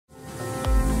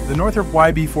The Northrop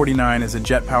YB-49 is a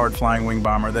jet-powered flying wing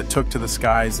bomber that took to the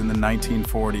skies in the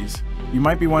 1940s. You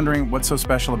might be wondering what's so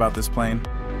special about this plane?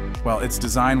 Well, its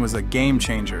design was a game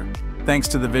changer, thanks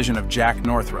to the vision of Jack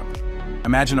Northrop.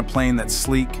 Imagine a plane that's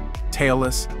sleek,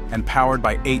 tailless, and powered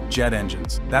by 8 jet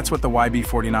engines. That's what the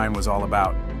YB-49 was all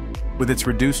about. With its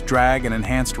reduced drag and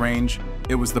enhanced range,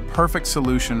 it was the perfect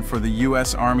solution for the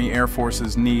U.S. Army Air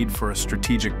Force's need for a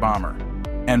strategic bomber.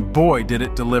 And boy, did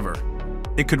it deliver.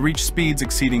 It could reach speeds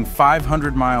exceeding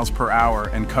 500 miles per hour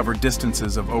and cover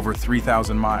distances of over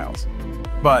 3,000 miles.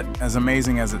 But, as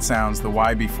amazing as it sounds, the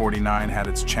YB-49 had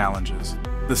its challenges.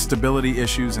 The stability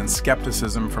issues and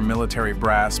skepticism from military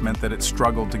brass meant that it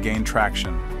struggled to gain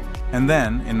traction. And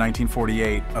then, in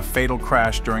 1948, a fatal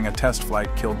crash during a test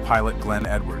flight killed pilot Glen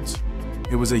Edwards.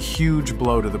 It was a huge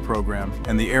blow to the program,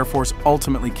 and the Air Force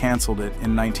ultimately canceled it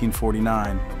in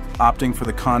 1949, opting for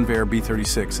the Convair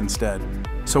B36 instead.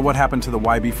 So what happened to the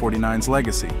YB-49's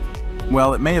legacy?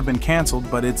 Well, it may have been canceled,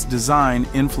 but its design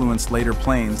influenced later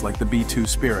planes like the B-2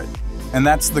 Spirit. And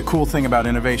that's the cool thing about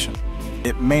innovation.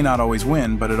 It may not always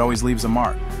win, but it always leaves a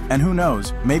mark. And who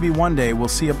knows, maybe one day we'll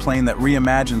see a plane that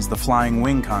reimagines the flying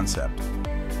wing concept.